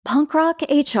Punk Rock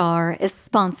HR is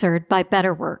sponsored by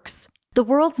BetterWorks. The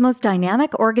world's most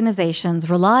dynamic organizations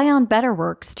rely on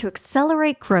BetterWorks to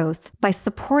accelerate growth by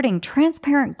supporting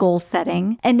transparent goal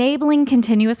setting, enabling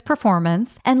continuous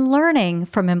performance, and learning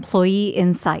from employee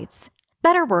insights.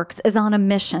 BetterWorks is on a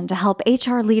mission to help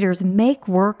HR leaders make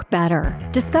work better.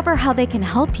 Discover how they can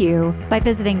help you by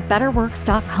visiting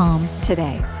betterworks.com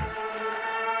today.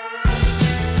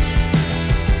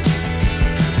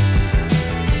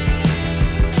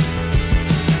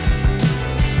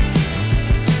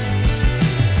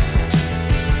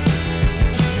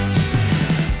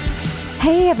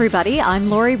 Hey everybody, I'm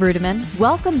Lori Rudiman.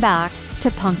 Welcome back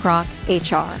to Punk Rock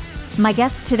HR. My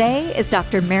guest today is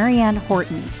Dr. Marianne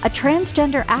Horton, a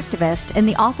transgender activist and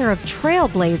the author of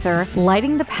Trailblazer,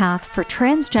 Lighting the Path for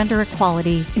Transgender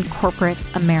Equality in Corporate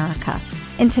America.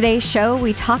 In today's show,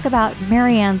 we talk about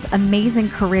Marianne's amazing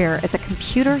career as a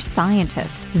computer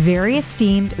scientist. Very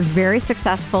esteemed, very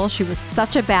successful. She was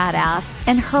such a badass.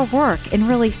 And her work in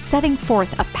really setting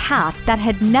forth a path that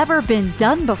had never been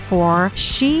done before.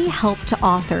 She helped to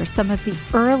author some of the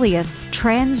earliest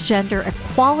transgender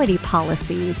equality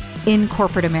policies in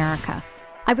corporate America.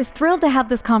 I was thrilled to have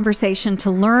this conversation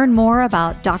to learn more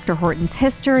about Dr. Horton's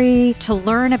history, to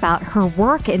learn about her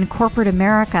work in corporate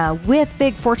America with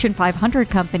big Fortune 500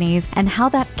 companies and how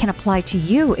that can apply to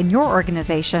you in your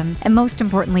organization, and most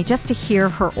importantly, just to hear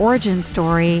her origin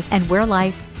story and where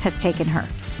life has taken her.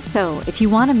 So if you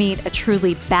want to meet a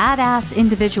truly badass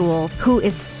individual who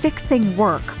is fixing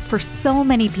work for so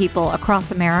many people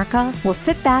across America, we'll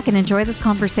sit back and enjoy this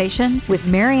conversation with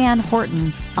Marianne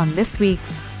Horton on this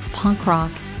week's Punk Rock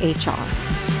HR.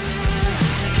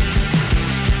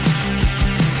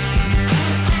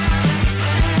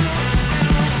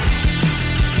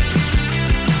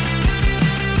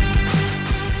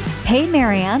 Hey,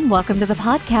 Marianne, welcome to the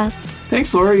podcast.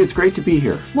 Thanks, Lori. It's great to be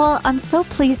here. Well, I'm so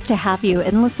pleased to have you.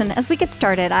 And listen, as we get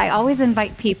started, I always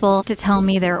invite people to tell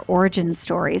me their origin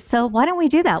stories. So why don't we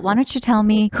do that? Why don't you tell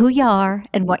me who you are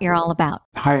and what you're all about?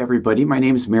 Hi, everybody. My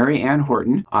name is Marianne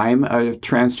Horton. I'm a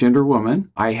transgender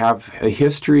woman. I have a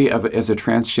history as a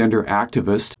transgender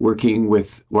activist working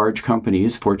with large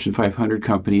companies, Fortune 500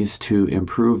 companies, to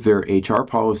improve their HR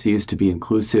policies to be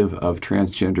inclusive of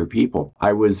transgender people.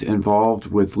 I was involved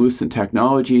with Lucent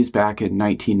Technologies back in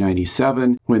 1997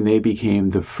 when they became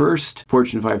the first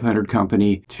Fortune 500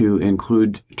 company to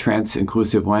include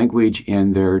trans-inclusive language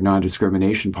in their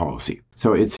non-discrimination policy.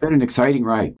 So it's been an exciting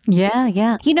ride.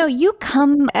 Yeah. You know, you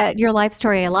come at your life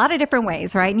story a lot of different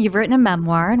ways, right? And you've written a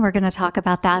memoir, and we're going to talk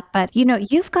about that. But, you know,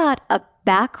 you've got a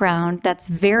background that's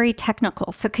very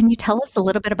technical. So can you tell us a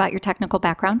little bit about your technical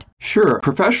background? Sure.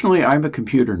 Professionally, I'm a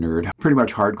computer nerd, pretty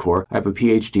much hardcore. I have a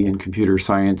PhD in computer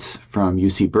science from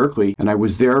UC Berkeley, and I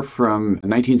was there from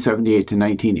 1978 to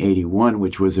 1981,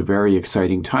 which was a very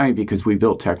exciting time because we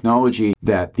built technology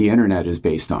that the internet is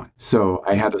based on. So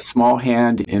I had a small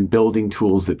hand in building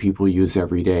tools that people use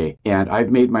every day. And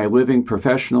I've made my living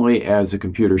professionally as a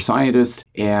computer scientist,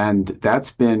 and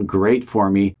that's been great for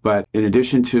me. But in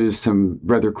addition to some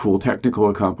rather cool technical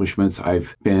accomplishments,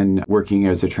 I've been working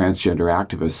as a transgender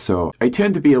activist. So I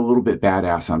tend to be a little bit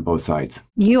badass on both sides.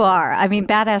 You are. I mean,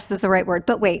 badass is the right word.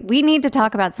 But wait, we need to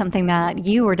talk about something that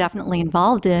you were definitely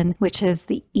involved in, which is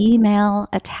the email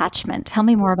attachment. Tell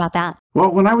me more about that.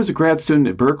 Well, when I was a grad student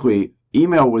at Berkeley,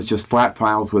 email was just flat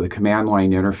files with a command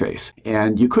line interface,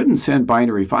 and you couldn't send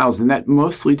binary files, and that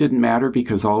mostly didn't matter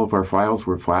because all of our files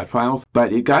were flat files,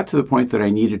 but it got to the point that I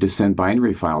needed to send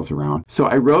binary files around. So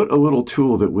I wrote a little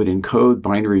tool that would encode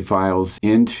binary files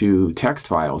into text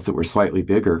files that were slightly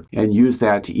bigger and use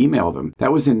that to email them.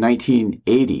 That was in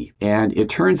 1980, and it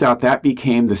turns out that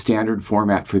became the standard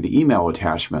format for the email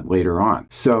attachment later on.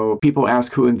 So people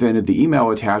ask who invented the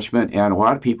email attachment, and a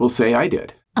lot of people say I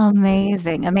did.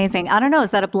 Amazing. I don't know.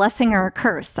 Is that a blessing or a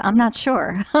curse? I'm not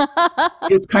sure.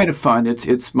 It's kind of fun.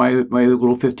 It's my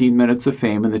little 15 minutes of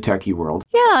fame in the techie world.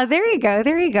 Yeah, there you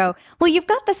go. Well, you've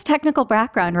got this technical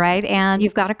background, right? And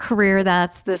you've got a career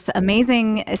that's this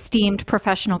amazing, esteemed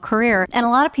professional career. And a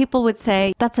lot of people would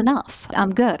say, that's enough.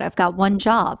 I'm good. I've got one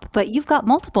job. But you've got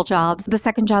multiple jobs. The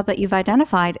second job that you've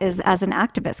identified is as an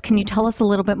activist. Can you tell us a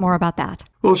little bit more about that?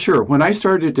 Well, sure. When I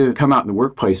started to come out in the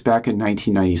workplace back in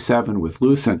 1997 with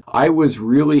Lucent, I was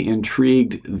really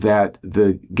intrigued that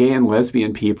the gay and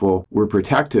lesbian people were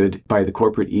protected by the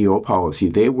corporate EO policy.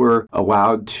 They were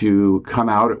allowed to come come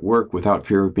out at work without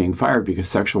fear of being fired because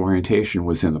sexual orientation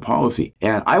was in the policy.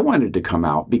 And I wanted to come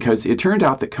out because it turned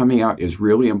out that coming out is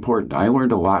really important. I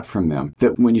learned a lot from them,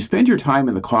 that when you spend your time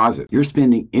in the closet, you're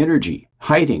spending energy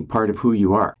hiding part of who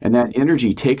you are. And that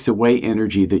energy takes away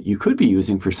energy that you could be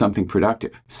using for something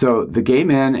productive. So the gay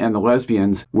men and the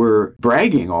lesbians were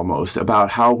bragging almost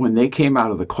about how when they came out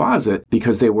of the closet,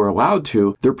 because they were allowed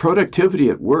to, their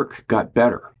productivity at work got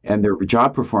better and their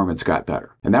job performance got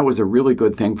better. And that was a really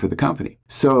good thing for the company.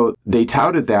 So they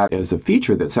touted that as a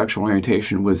feature, that sexual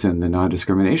orientation was in the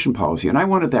non-discrimination policy. And I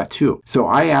wanted that too. So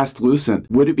I asked Lucent,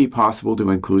 would it be possible to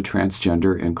include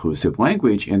transgender inclusive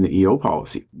language in the EO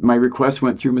policy? My request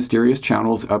went through mysterious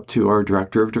channels up to our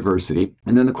director of diversity.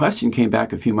 And then the question came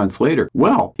back a few months later.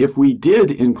 Well, if we did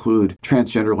include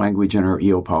transgender language in our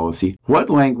EO policy,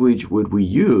 what language would we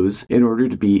use in order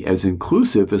to be as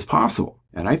inclusive as possible?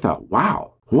 And I thought,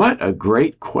 wow, what a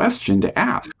great question to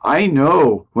ask. I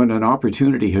know when an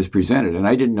opportunity has presented, and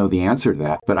I didn't know the answer to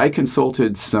that, but I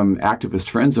consulted some activist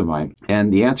friends of mine,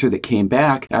 and the answer that came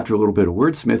back after a little bit of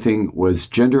wordsmithing was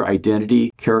gender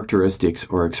identity, characteristics,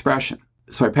 or expression.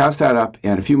 So I passed that up,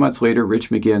 and a few months later, Rich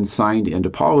McGinn signed into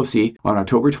policy on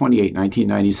October 28,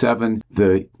 1997,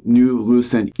 the new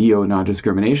Lucent EO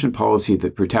non-discrimination policy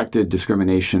that protected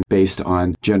discrimination based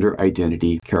on gender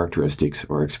identity, characteristics,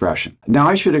 or expression. Now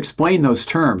I should explain those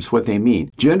terms, what they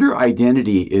mean. Gender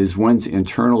identity is one's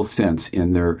internal sense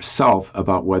in their self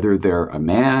about whether they're a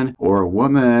man or a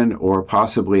woman or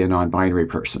possibly a non-binary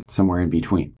person, somewhere in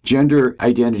between. Gender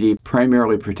identity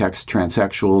primarily protects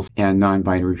transsexuals and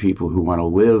non-binary people who want to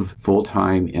live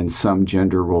full-time in some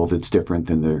gender role that's different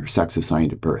than their sex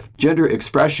assigned at birth. Gender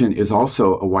expression is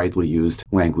also a widely used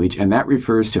language, and that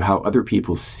refers to how other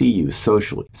people see you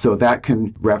socially. So that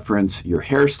can reference your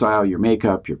hairstyle, your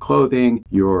makeup, your clothing,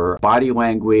 your body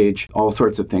language, all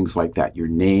sorts of things like that. Your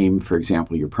name, for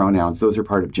example, your pronouns, those are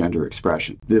part of gender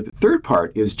expression. The third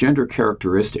part is gender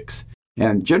characteristics.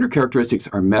 And gender characteristics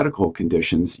are medical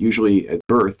conditions, usually at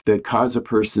birth, that cause a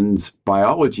person's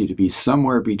biology to be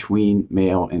somewhere between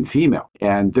male and female.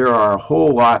 And there are a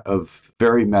whole lot of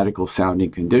very medical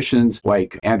sounding conditions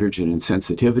like androgen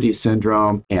insensitivity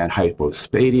syndrome and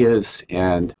hypospadias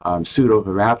and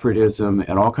pseudohermaphroditism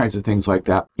and all kinds of things like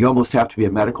that. You almost have to be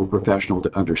a medical professional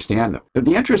to understand them. But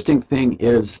the interesting thing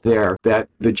is there that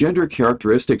the gender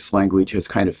characteristics language has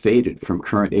kind of faded from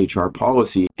current HR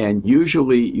policy, and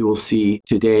usually you will see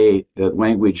today that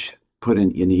language put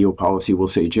in EO policy will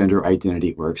say gender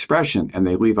identity or expression, and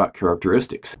they leave out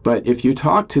characteristics. But if you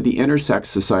talk to the intersex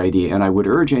society, and I would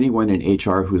urge anyone in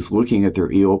HR who's looking at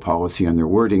their EO policy and their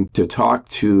wording to talk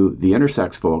to the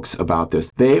intersex folks about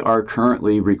this, they are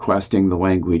currently requesting the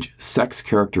language sex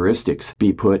characteristics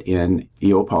be put in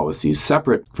EO policies,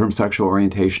 separate from sexual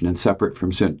orientation and separate from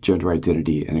gender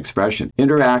identity and expression.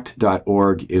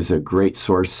 Interact.org is a great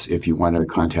source if you want to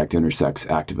contact intersex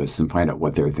activists and find out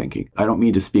what they're thinking. I don't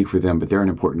mean to speak for them, but they're an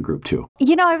important group too.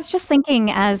 You know, I was just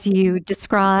thinking as you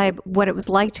describe what it was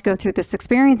like to go through this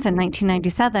experience in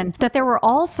 1997, that there were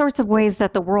all sorts of ways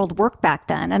that the world worked back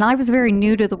then. And I was very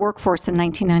new to the workforce in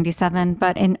 1997,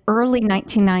 but in early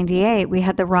 1998, we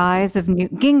had the rise of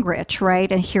Newt Gingrich,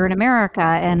 right? And here in America,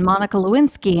 and Monica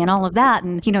Lewinsky and all of that.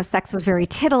 And, you know, sex was very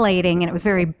titillating and it was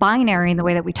very binary in the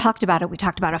way that we talked about it. We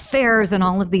talked about affairs and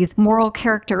all of these moral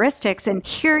characteristics. And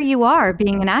here you are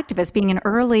being an activist, being an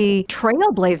early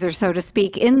trailblazer, so to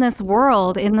speak, in this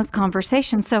world, in this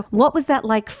conversation. So what was that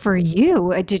like for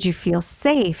you? Did you feel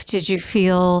safe? Did you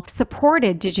feel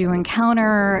supported? Did you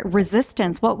encounter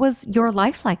resistance? What was your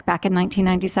life like back in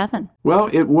 1997? Well,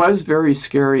 it was very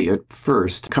scary at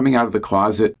first. Coming out of the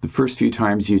closet, the first few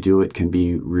times you do it can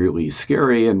be really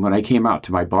scary. And when I came out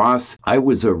to my boss, I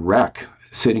was a wreck,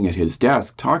 sitting at his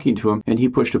desk talking to him, and he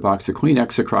pushed a box of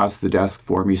Kleenex across the desk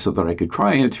for me so that I could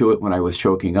cry into it when I was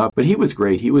choking up. But he was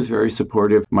great. He was very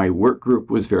supportive. My work group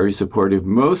was very supportive.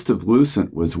 Most of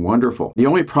Lucent was wonderful. The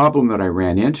only problem that I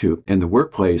ran into in the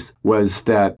workplace was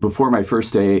that before my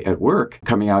first day at work,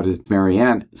 coming out as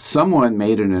Marianne, someone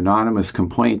made an anonymous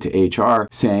complaint to HR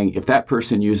saying, if that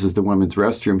person uses the women's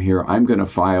restroom here, I'm going to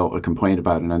file a complaint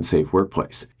about an unsafe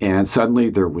workplace. And suddenly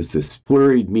there was this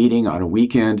flurried meeting on a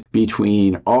weekend between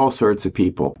all sorts of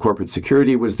people. Corporate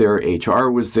security was there,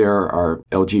 HR was there, our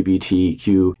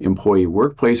LGBTQ employee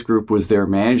workplace group was there,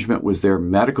 management was there,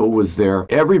 medical was there,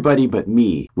 everybody but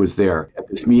me was there at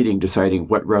this meeting deciding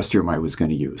what restroom I was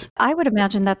going to use. I would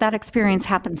imagine that experience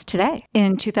happens today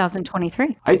in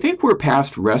 2023. I think we're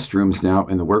past restrooms now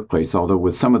in the workplace, although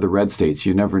with some of the red states,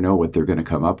 you never know what they're going to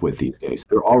come up with these days.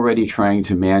 They're already trying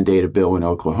to mandate a bill in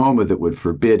Oklahoma that would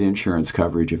forbid insurance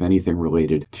coverage of anything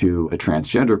related to a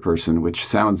transgender person, which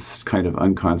sounds kind of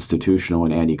unconstitutional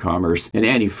and anti-commerce and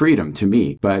anti-freedom to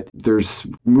me, but there's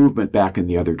movement back in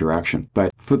the other direction.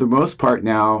 But for the most part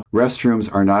now,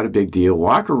 restrooms are not a big deal.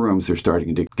 Locker rooms are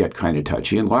starting to get kind of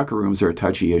touchy, and locker rooms are a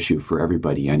touchy issue for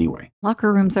everybody anyway.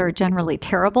 Locker rooms are generally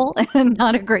terrible and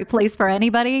not a great place for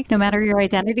anybody, no matter your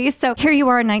identity. So here you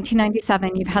are in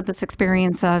 1997, you've had this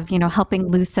experience of, helping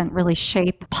Lucent really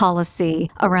shape policy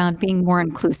around being more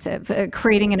inclusive,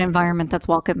 creating an environment that's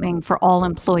welcoming for all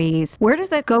employees. Where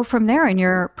does it go from there in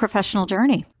your professional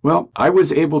journey? Well, I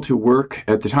was able to work,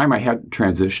 at the time I had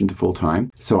transitioned to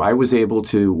full-time, so I was able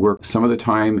to work some of the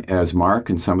time as Mark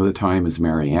and some of the time as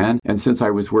Marianne. And since I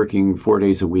was working 4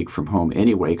 days a week from home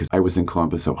anyway, because I was in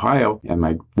Columbus, Ohio, and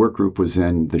my work group was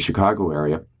in the Chicago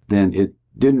area, then it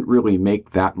didn't really make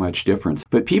that much difference.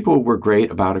 But people were great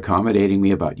about accommodating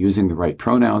me, about using the right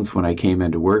pronouns when I came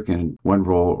into work in one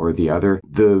role or the other.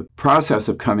 The process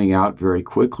of coming out very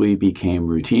quickly became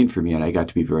routine for me, and I got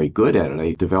to be very good at it.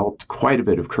 I developed quite a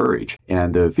bit of courage,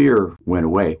 and the fear went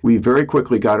away. We very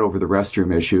quickly got over the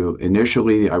restroom issue.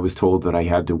 Initially, I was told that I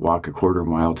had to walk a quarter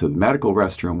mile to the medical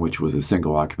restroom, which was a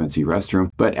single occupancy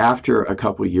restroom. But after a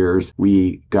couple of years,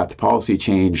 we got the policy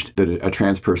changed that a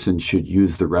trans person should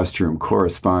use the restroom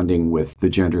corresponding with the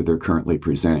gender they're currently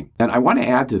presenting. And I want to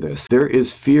add to this, there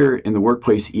is fear in the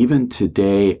workplace even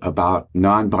today about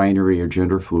non-binary or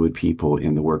gender fluid people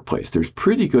in the workplace. There's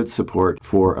pretty good support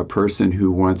for a person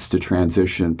who wants to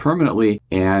transition permanently,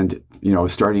 and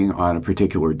starting on a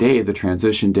particular day, the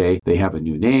transition day, they have a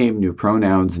new name, new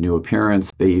pronouns, new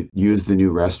appearance, they use the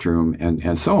new restroom,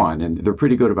 and so on. And they're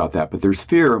pretty good about that. But there's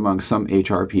fear among some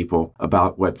HR people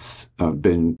about what's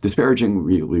been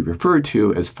disparagingly referred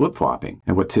to as flip-flopping,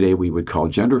 and what today we would call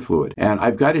gender fluid. And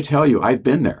I've got to tell you, I've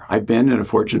been there. I've been in a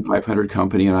Fortune 500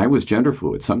 company, and I was gender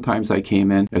fluid. Sometimes I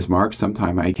came in as Mark,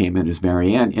 sometimes I came in as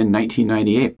Marianne in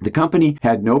 1998. The company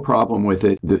had no problem with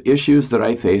it. The issues that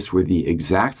I faced were the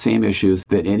exact same issues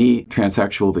that any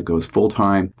transsexual that goes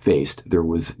full-time faced. There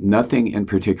was nothing in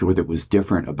particular that was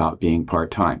different about being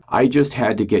part-time. I just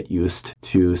had to get used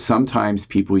to sometimes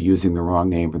people using the wrong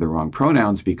name or the wrong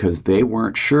pronouns because they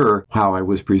weren't sure how I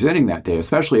was presenting that day,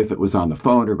 especially if it was on the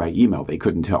phone or by email. They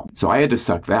couldn't tell. So I had to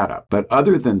suck that up. But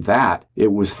other than that,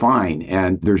 it was fine,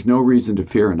 and there's no reason to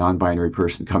fear a non-binary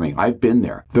person coming. I've been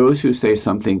there. Those who say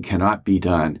something cannot be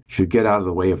done should get out of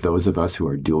the way of those of us who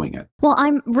are doing it. Well,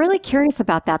 I'm really curious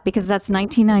about that because that's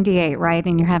 1998, right?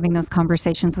 And you're having those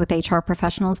conversations with HR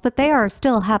professionals, but they are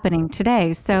still happening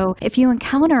today. So if you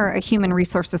encounter a human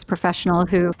resources professional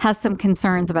who has some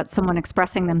concerns about someone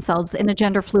expressing themselves in a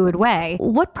gender fluid way,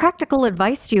 what practical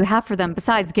advice do you have for them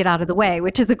besides get out of the way,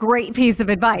 which is a great piece of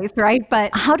advice, right?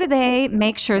 But how do they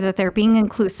make sure that they're being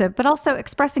inclusive, but also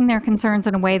expressing their concerns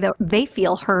in a way that they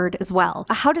feel heard as well?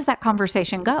 How does that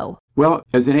conversation go? Well,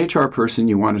 as an HR person,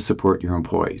 you want to support your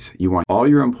employees. You want all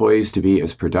your employees to be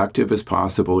as productive as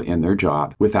possible in their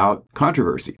job without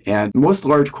controversy. And most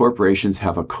large corporations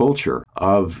have a culture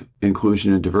of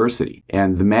inclusion and diversity.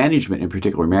 And the management in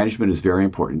particular, management is very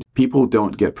important. People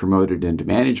don't get promoted into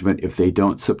management if they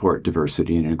don't support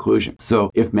diversity and inclusion. So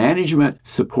if management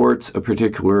supports a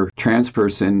particular trans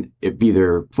person, it be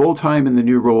they're full-time in the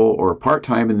new role or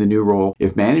part-time in the new role,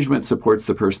 if management supports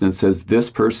the person and says, this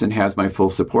person has my full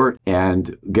support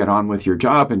and get on with your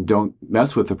job and don't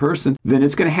mess with the person, then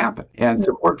it's going to happen. And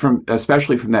support from,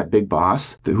 especially from that big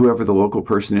boss, whoever the local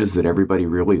person is that everybody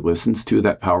really listens to,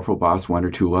 that powerful boss 1 or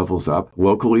 2 levels up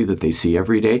locally that they see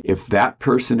every day. If that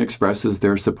person expresses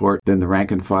their support, then the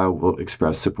rank and file will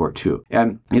express support too.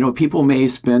 And, people may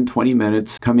spend 20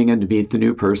 minutes coming in to meet the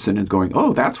new person and going,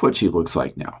 oh, that's what she looks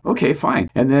like now. Okay, fine.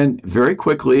 And then very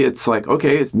quickly, it's like,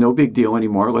 okay, it's no big deal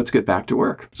anymore. Let's get back to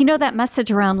work. That message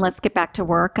around let's get back to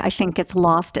work, I think gets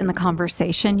lost in the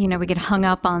conversation. We get hung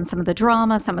up on some of the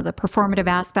drama, some of the performative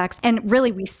aspects, and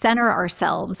really we center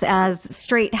ourselves as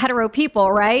straight hetero people,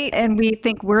 right? And we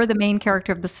think we're the main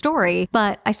character of the story.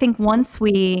 But I think once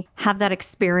we have that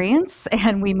experience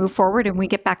and we we move forward and we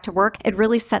get back to work, it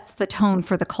really sets the tone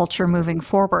for the culture moving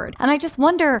forward. And I just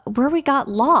wonder where we got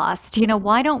lost.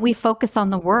 Why don't we focus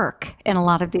on the work in a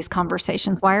lot of these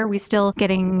conversations? Why are we still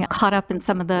getting caught up in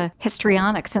some of the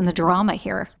histrionics and the drama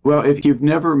here? Well, if you've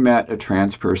never met a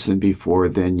trans person before,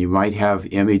 then you might have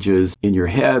images in your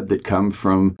head that come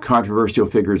from controversial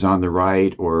figures on the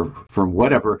right or from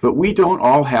whatever. But we don't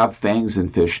all have fangs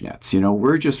and fishnets.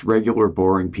 We're just regular,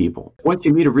 boring people. Once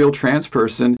you meet a real trans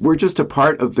person, we're just a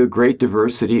part of the great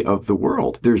diversity of the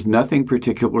world. There's nothing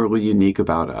particularly unique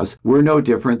about us. We're no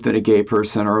different than a gay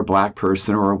person or a black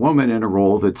person or a woman in a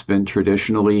role that's been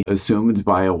traditionally assumed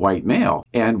by a white male.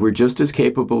 And we're just as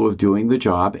capable of doing the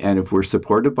job. And if we're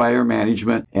supported by our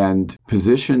management and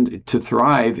positioned to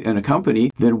thrive in a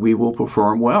company, then we will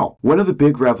perform well. One of the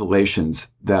big revelations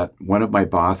that one of my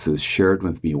bosses shared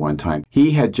with me one time,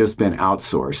 he had just been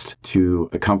outsourced to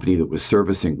a company that was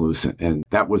servicing Lucent, and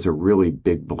that was a really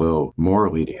big blow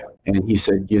morally to him. And he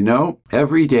said,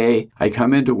 every day I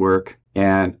come into work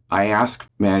and I ask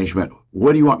management,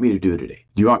 what do you want me to do today?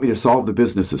 Do you want me to solve the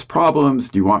business's problems?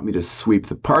 Do you want me to sweep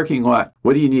the parking lot?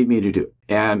 What do you need me to do?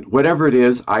 And whatever it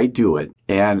is, I do it.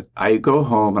 And I go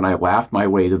home and I laugh my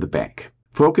way to the bank.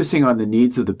 Focusing on the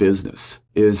needs of the business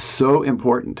is so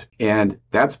important. And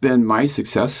that's been my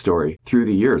success story through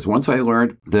the years. Once I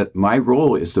learned that my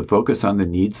role is to focus on the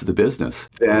needs of the business,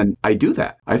 then I do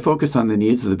that. I focus on the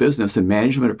needs of the business, and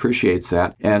management appreciates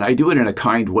that. And I do it in a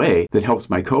kind way that helps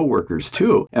my coworkers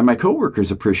too. And my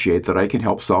coworkers appreciate that I can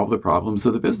help solve the problems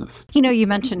of the business. You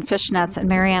mentioned fishnets. And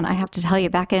Marianne, I have to tell you,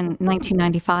 back in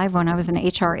 1995, when I was an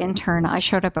HR intern, I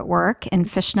showed up at work in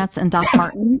fishnets and Doc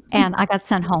Martens, and I got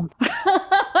sent home.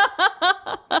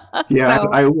 Yeah, so,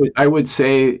 I would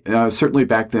say certainly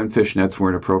back then fishnets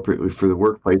weren't appropriate for the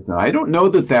workplace. Now, I don't know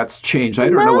that that's changed. I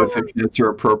don't know what fishnets are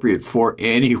appropriate for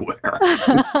anywhere.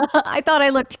 I thought I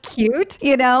looked cute,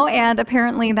 and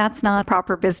apparently that's not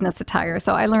proper business attire.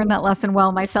 So I learned that lesson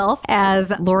well myself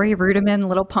as Lori Rudiman,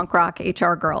 little punk rock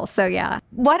HR girl. So yeah.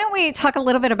 Why don't we talk a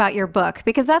little bit about your book?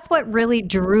 Because that's what really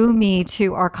drew me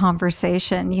to our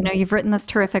conversation. You've written this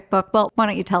terrific book. Well, why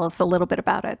don't you tell us a little bit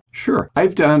about it? Sure.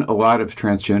 I've done a lot of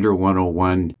Transgender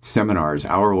 101 seminars,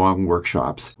 hour-long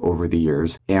workshops over the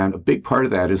years. And a big part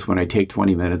of that is when I take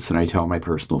 20 minutes and I tell my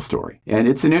personal story. And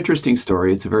it's an interesting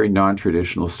story. It's a very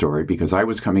non-traditional story because I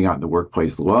was coming out in the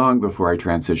workplace long before I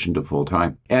transitioned to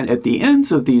full-time. And at the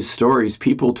ends of these stories,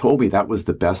 people told me that was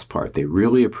the best part. They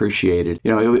really appreciated,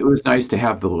 it was nice to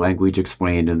have the language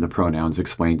explained and the pronouns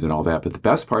explained and all that. But the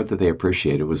best part that they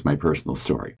appreciated was my personal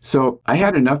story. So I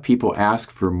had enough people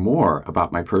ask for more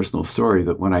about my personal story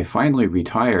that when I finally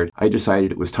retired, I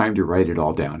decided it was time to write it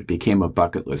all down. It became a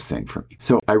bucket list thing for me.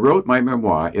 So I wrote my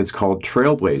memoir. It's called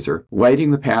Trailblazer,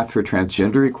 Lighting the Path for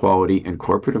Transgender Equality in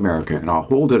Corporate America. And I'll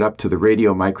hold it up to the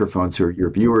radio microphone so your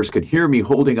viewers can hear me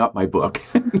holding up my book.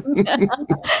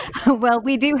 Well,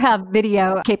 we do have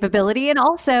video capability, and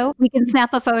also we can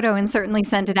snap a photo and certainly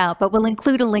send it out, but we'll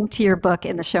include a link to your book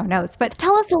in the show notes. But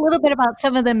tell us a little bit about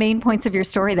some of the main points of your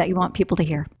story that you want people to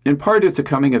hear. In part, it's a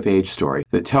coming-of-age story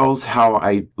that tells how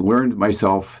I learned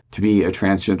myself to be a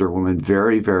transgender woman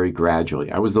very, very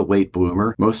gradually. I was a late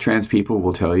bloomer. Most trans people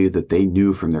will tell you that they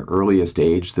knew from their earliest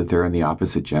age that they're in the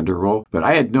opposite gender role, but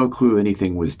I had no clue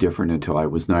anything was different until I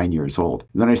was 9 years old.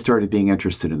 And then I started being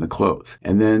interested in the clothes.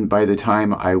 And then by the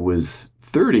time I was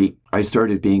 30, I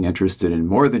started being interested in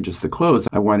more than just the clothes.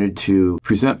 I wanted to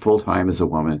present full-time as a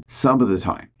woman some of the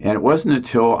time. And it wasn't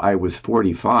until I was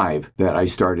 45 that I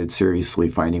started seriously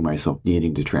finding myself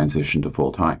needing to transition to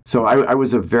full-time. So I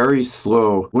was a very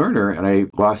slow learner, and I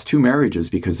lost 2 marriages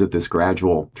because of this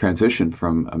gradual transition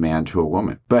from a man to a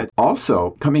woman. But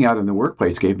also, coming out in the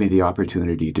workplace gave me the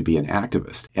opportunity to be an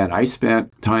activist. And I spent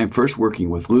time first working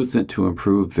with Lucent to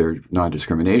improve their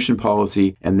non-discrimination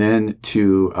policy, and then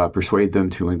to persuade them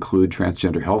to include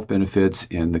transgender health benefits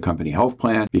in the company health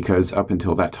plan, because up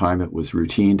until that time it was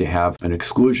routine to have an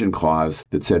exclusion clause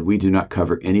that said we do not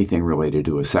cover anything related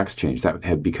to a sex change. That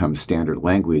had become standard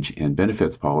language in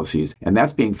benefits policies, and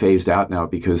that's being phased out now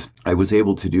because I was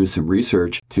able to do some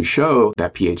research to show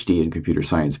that PhD in computer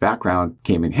science background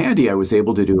came in handy. I was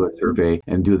able to do a survey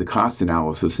and do the cost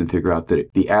analysis and figure out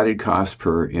that the added cost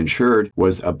per insured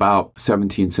was about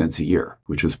 17 cents a year,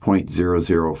 which was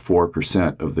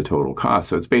 0.004% of the total cost.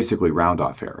 So it's basically basically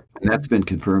round-off error. And that's been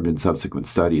confirmed in subsequent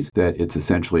studies that it's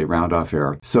essentially a round-off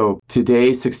error. So today,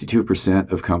 62%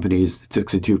 of companies,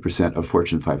 62% of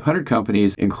Fortune 500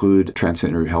 companies include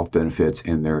transgender health benefits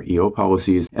in their EO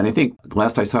policies. And I think the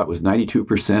last I saw it was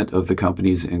 92% of the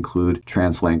companies include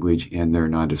trans language in their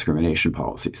non-discrimination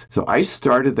policies. So I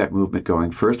started that movement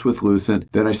going first with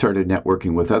Lucent, then I started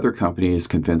networking with other companies,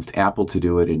 convinced Apple to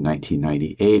do it in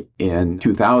 1998. In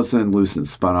 2000, Lucent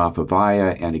spun off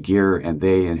Avaya and Agir, and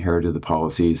they inherited the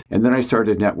policies. And then I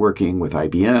started networking with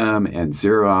IBM and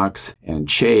Xerox and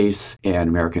Chase and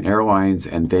American Airlines,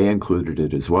 and they included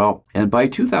it as well. And by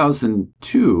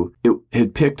 2002, it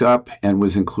had picked up and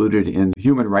was included in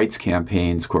Human Rights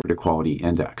Campaign's Corporate Equality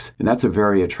Index. And that's a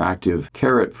very attractive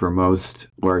carrot for most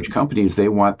large companies. They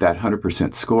want that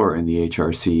 100% score in the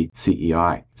HRC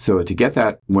CEI. So to get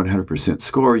that 100%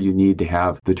 score, you need to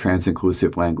have the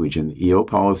trans-inclusive language in the EO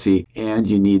policy, and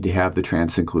you need to have the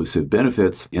trans-inclusive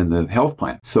benefits in the health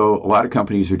plan. So a lot of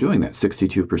companies are doing that,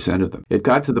 62% of them. It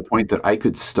got to the point that I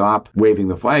could stop waving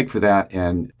the flag for that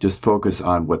and just focus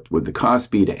on what would the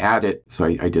cost be to add it. So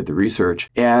I did the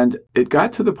research. And it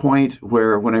got to the point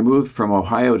where when I moved from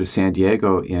Ohio to San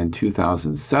Diego in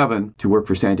 2007 to work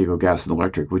for San Diego Gas and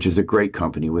Electric, which is a great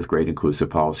company with great inclusive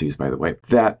policies, by the way,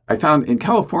 that I found in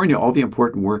California, all the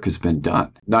important work has been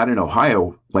done. Not in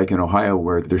Ohio, like in Ohio,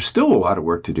 where there's still a lot of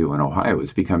work to do in Ohio.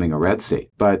 It's becoming a red state.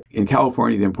 But in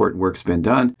California, the important work's been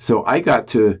done. So I got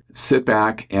to sit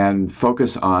back and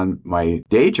focus on my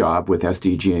day job with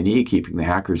SDG&E, keeping the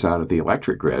hackers out of the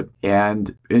electric grid,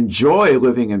 and enjoy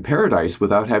living in paradise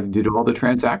without having to do all the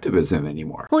trans activism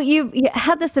anymore. Well, you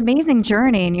had this amazing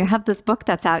journey, and you have this book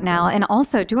that's out now. And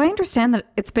also, do I understand that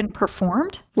it's been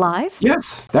performed live?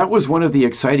 Yes, that was one of the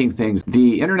exciting things.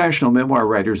 The International Memoir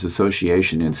Writers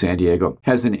Association in San Diego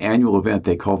has an annual event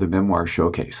they call the Memoir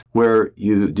Showcase, where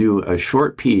you do a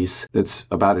short piece that's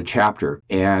about a chapter,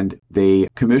 and they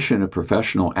commission a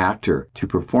professional actor to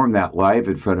perform that live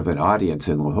in front of an audience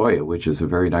in La Jolla, which is a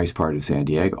very nice part of San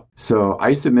Diego. So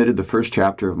I submitted the first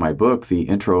chapter of my book, the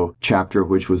intro chapter,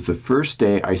 which was the first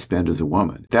day I spent as a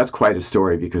woman. That's quite a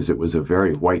story because it was a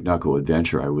very white-knuckle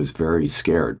adventure. I was very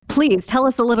scared. Please tell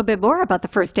us a little bit more about the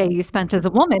first day you spent as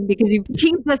a woman, because you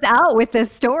teased us out with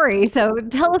this story. So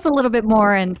tell us a little bit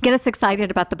more and get us excited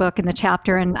about the book and the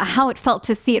chapter and how it felt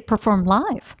to see it performed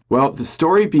live. Well, the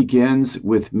story begins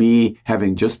with me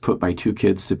having just put my 2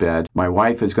 kids to bed. My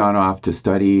wife has gone off to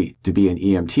study to be an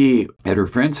EMT at her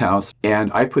friend's house, and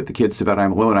I've put the kids to bed.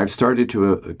 I'm alone. I've started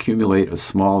to accumulate a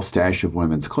small stash of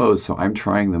women's clothes, so I'm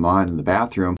trying them on in the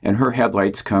bathroom, and her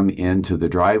headlights come into the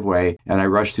driveway, and I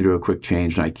rush to do a quick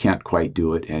change, and I can't quite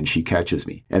do it, and she catches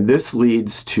me. And this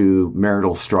leads to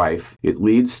marital strife. It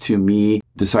leads to me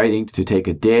deciding to take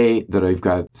a day that I've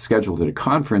got scheduled at a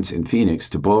conference in Phoenix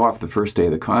to blow off the first day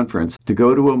of the conference, to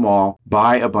go to a mall,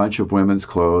 buy a bunch of women's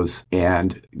clothes,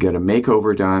 and get a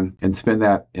makeover done, and spend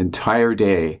that entire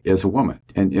day as a woman,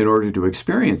 and in order to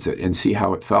experience it and see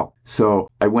how it felt.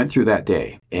 So I went through that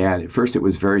day, and at first it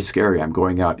was very scary. I'm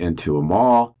going out into a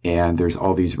mall, and there's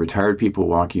all these retired people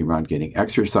walking around getting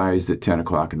exercise at 10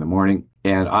 o'clock in the morning.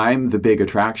 And I'm the big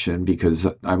attraction because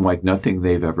I'm like nothing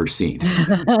they've ever seen.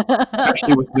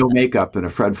 Actually, with no makeup and a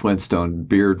Fred Flintstone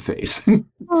beard face.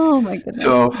 Oh, my goodness.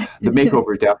 So the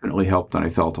makeover definitely helped, and I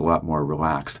felt a lot more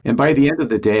relaxed. And by the end of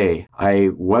the day, I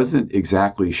wasn't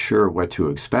exactly sure what to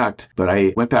expect, but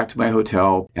I went back to my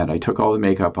hotel, and I took all the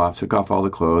makeup off, took off all the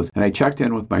clothes, and I checked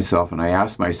in with myself, and I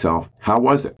asked myself, how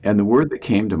was it? And the word that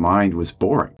came to mind was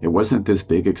boring. It wasn't this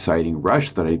big, exciting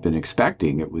rush that I'd been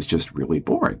expecting. It was just really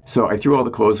boring. So I threw all the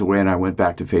clothes away, and I went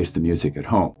back to face the music at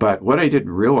home. But what I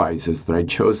didn't realize is that I'd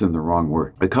chosen the wrong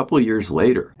word. A couple of years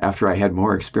later, after I had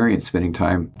more experience spending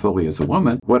time fully as a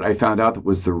woman, what I found out that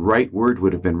was the right word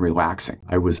would have been relaxing.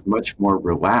 I was much more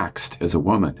relaxed as a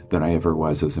woman than I ever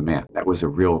was as a man. That was a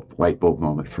real light bulb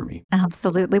moment for me.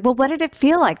 Absolutely. Well, what did it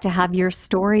feel like to have your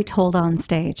story told on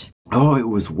stage? Oh, it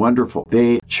was wonderful.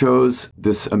 They chose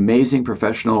this amazing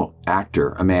professional actor,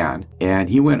 a man, and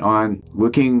he went on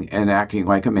looking and acting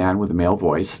like a man with a male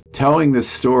voice, telling this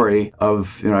story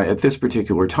of, at this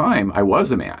particular time, I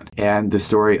was a man, and the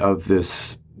story of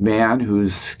this man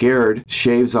who's scared,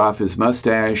 shaves off his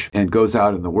mustache and goes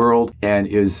out in the world and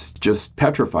is just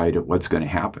petrified at what's going to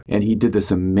happen. And he did this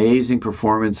amazing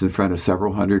performance in front of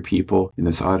several hundred people in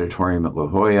this auditorium at La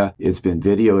Jolla. It's been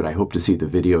videoed. I hope to see the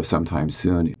video sometime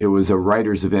soon. It was a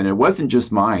writer's event. It wasn't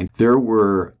just mine. There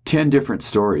were 10 different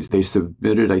stories. They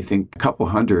submitted, I think, a couple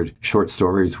hundred short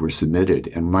stories were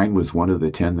submitted, and mine was one of the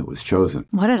 10 that was chosen.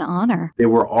 What an honor. They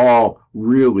were all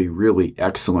really, really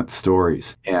excellent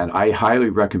stories. And I highly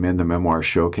recommend the Memoir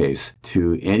Showcase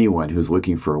to anyone who's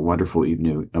looking for a wonderful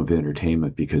evening of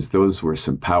entertainment, because those were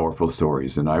some powerful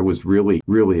stories. And I was really,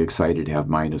 really excited to have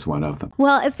mine as one of them.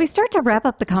 Well, as we start to wrap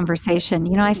up the conversation,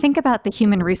 I think about the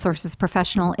human resources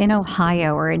professional in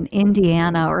Ohio or in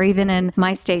Indiana or even in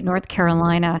my state, North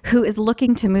Carolina, who is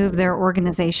looking to move their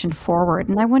organization forward.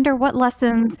 And I wonder what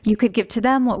lessons you could give to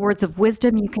them, what words of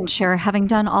wisdom you can share, having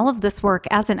done all of this work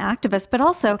as an activist, but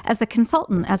also as a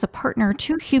consultant, as a partner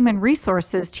to human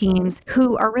resources teams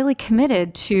who are really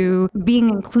committed to being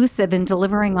inclusive and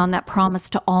delivering on that promise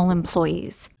to all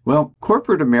employees. Well,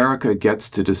 corporate America gets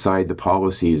to decide the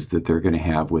policies that they're going to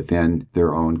have within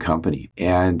their own company.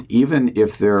 And even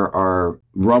if there are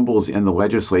rumbles in the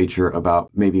legislature about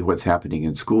maybe what's happening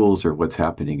in schools or what's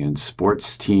happening in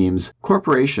sports teams,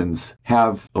 corporations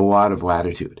have a lot of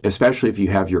latitude, especially if you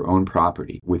have your own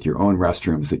property with your own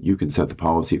restrooms that you can set the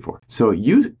policy for. So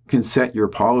you can set your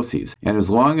policies, and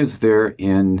as long as they're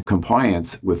in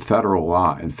compliance with federal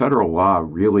law, and federal law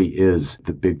really is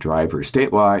the big driver.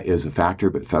 State law is a factor,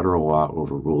 but federal law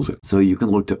overrules it. So you can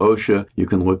look to OSHA, you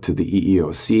can look to the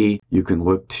EEOC, you can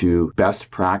look to best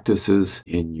practices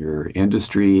in your industry,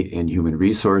 in human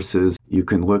resources. You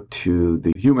can look to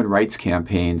the Human Rights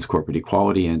Campaign's Corporate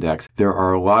Equality Index. There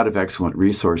are a lot of excellent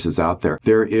resources out there.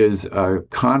 There is a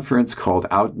conference called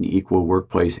Out and Equal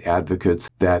Workplace Advocates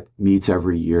that meets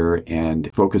every year and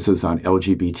focuses on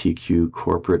LGBTQ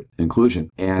corporate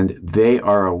inclusion. And they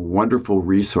are a wonderful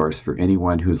resource for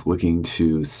anyone who's looking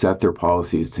to set their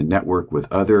policies, to network with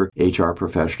other HR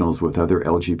professionals, with other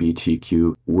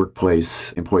LGBTQ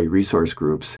workplace employee resource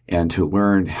groups, and to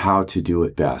learn how to do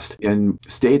it best. In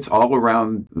states all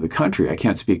around the country, I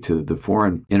can't speak to the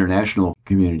foreign international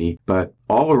community, but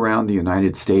all around the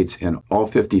United States, in all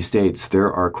 50 states,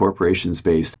 there are corporations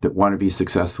based that want to be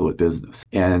successful at business.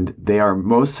 And they are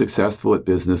most successful at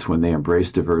business when they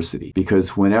embrace diversity.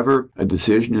 Because whenever a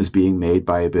decision is being made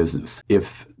by a business,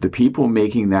 if the people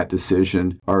making that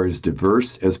decision are as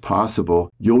diverse as possible,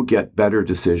 you'll get better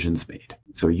decisions made.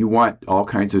 So you want all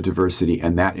kinds of diversity,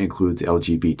 and that includes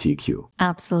LGBTQ.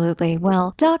 Absolutely.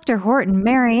 Well, Dr. Horton,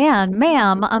 Marianne,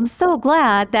 ma'am, I'm so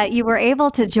glad that you were able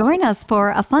to join us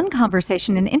for a fun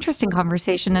conversation, an interesting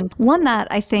conversation, and one that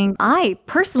I think I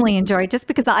personally enjoyed just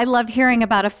because I love hearing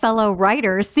about a fellow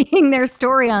writer seeing their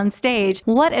story on stage.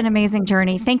 What an amazing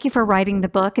journey. Thank you for writing the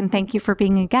book, and thank you for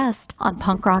being a guest on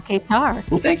Punk Rock HR.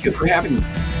 Well, thank you for having me.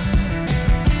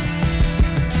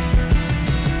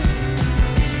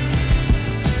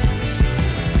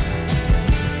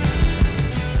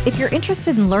 If you're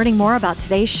interested in learning more about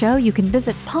today's show, you can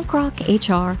visit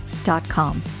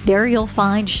punkrockhr.com. There you'll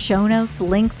find show notes,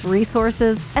 links,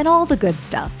 resources, and all the good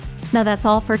stuff. Now that's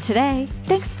all for today.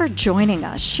 Thanks for joining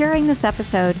us, sharing this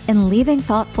episode, and leaving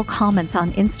thoughtful comments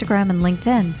on Instagram and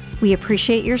LinkedIn. We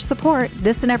appreciate your support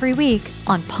this and every week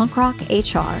on Punk Rock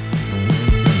HR.